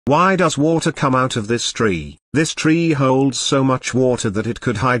Why does water come out of this tree? This tree holds so much water that it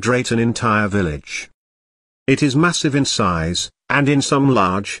could hydrate an entire village. It is massive in size, and in some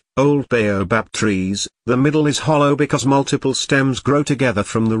large, old baobab trees, the middle is hollow because multiple stems grow together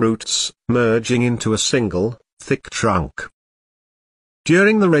from the roots, merging into a single, thick trunk.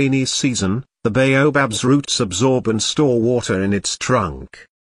 During the rainy season, the baobab's roots absorb and store water in its trunk.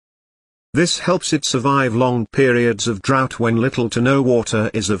 This helps it survive long periods of drought when little to no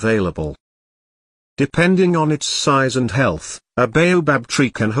water is available. Depending on its size and health, a baobab tree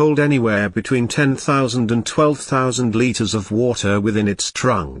can hold anywhere between 10,000 and 12,000 liters of water within its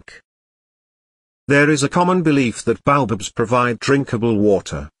trunk. There is a common belief that baobabs provide drinkable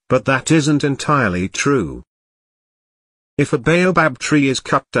water, but that isn't entirely true. If a baobab tree is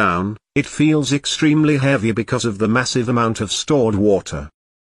cut down, it feels extremely heavy because of the massive amount of stored water.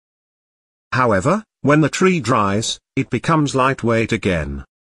 However, when the tree dries, it becomes lightweight again.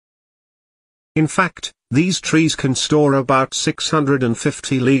 In fact, these trees can store about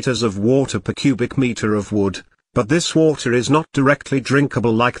 650 liters of water per cubic meter of wood, but this water is not directly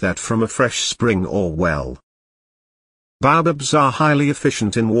drinkable like that from a fresh spring or well. Baobabs are highly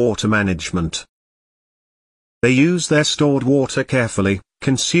efficient in water management. They use their stored water carefully,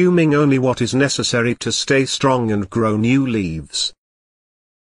 consuming only what is necessary to stay strong and grow new leaves.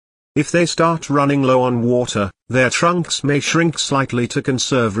 If they start running low on water, their trunks may shrink slightly to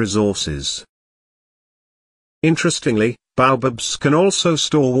conserve resources. Interestingly, baobabs can also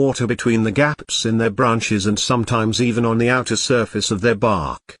store water between the gaps in their branches and sometimes even on the outer surface of their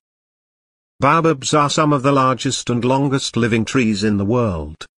bark. Baobabs are some of the largest and longest living trees in the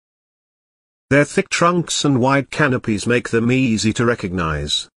world. Their thick trunks and wide canopies make them easy to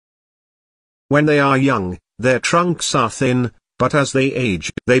recognize. When they are young, their trunks are thin, but as they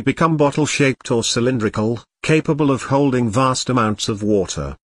age, they become bottle-shaped or cylindrical, capable of holding vast amounts of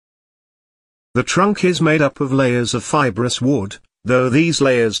water. The trunk is made up of layers of fibrous wood, though these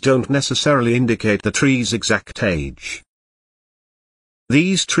layers don't necessarily indicate the tree's exact age.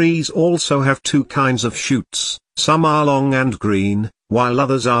 These trees also have two kinds of shoots, some are long and green, while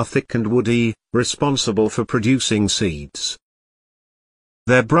others are thick and woody, responsible for producing seeds.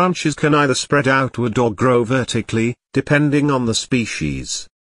 Their branches can either spread outward or grow vertically, depending on the species.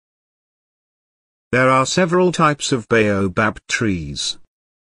 There are several types of baobab trees.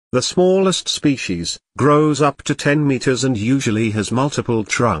 The smallest species grows up to 10 meters and usually has multiple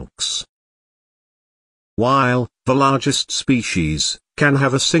trunks, while the largest species can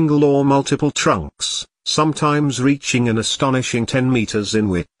have a single or multiple trunks, sometimes reaching an astonishing 10 meters in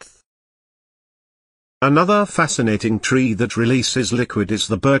width. Another fascinating tree that releases liquid is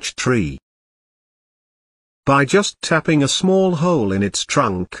the birch tree. By just tapping a small hole in its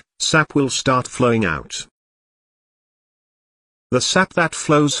trunk, sap will start flowing out. The sap that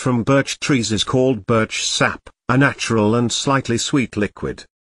flows from birch trees is called birch sap, a natural and slightly sweet liquid.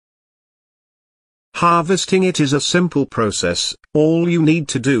 Harvesting it is a simple process. All you need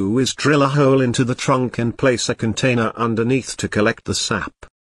to do is drill a hole into the trunk and place a container underneath to collect the sap.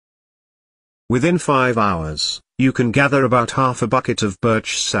 Within 5 hours, you can gather about half a bucket of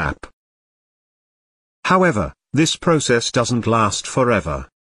birch sap. However, this process doesn't last forever.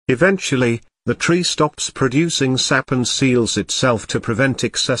 Eventually, the tree stops producing sap and seals itself to prevent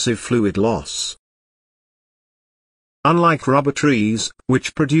excessive fluid loss. Unlike rubber trees,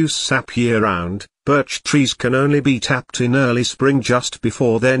 which produce sap year-round, birch trees can only be tapped in early spring just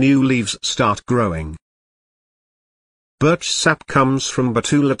before their new leaves start growing. Birch sap comes from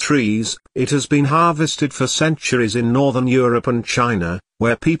betula trees. It has been harvested for centuries in northern Europe and China,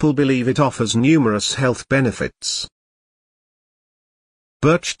 where people believe it offers numerous health benefits.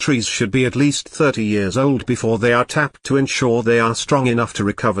 Birch trees should be at least 30 years old before they are tapped to ensure they are strong enough to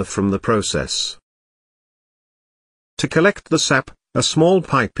recover from the process. To collect the sap, a small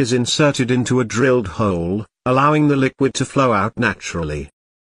pipe is inserted into a drilled hole, allowing the liquid to flow out naturally.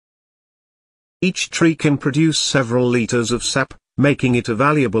 Each tree can produce several liters of sap, making it a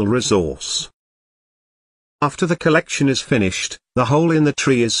valuable resource. After the collection is finished, the hole in the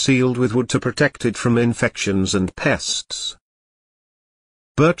tree is sealed with wood to protect it from infections and pests.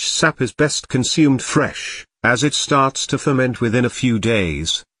 Birch sap is best consumed fresh, as it starts to ferment within a few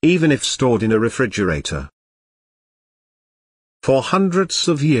days, even if stored in a refrigerator. For hundreds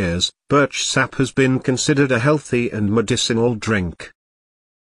of years, birch sap has been considered a healthy and medicinal drink.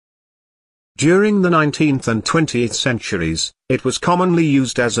 During the 19th and 20th centuries, it was commonly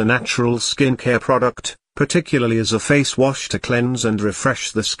used as a natural skincare product, particularly as a face wash to cleanse and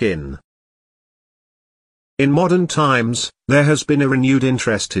refresh the skin. In modern times, there has been a renewed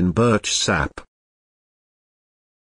interest in birch sap.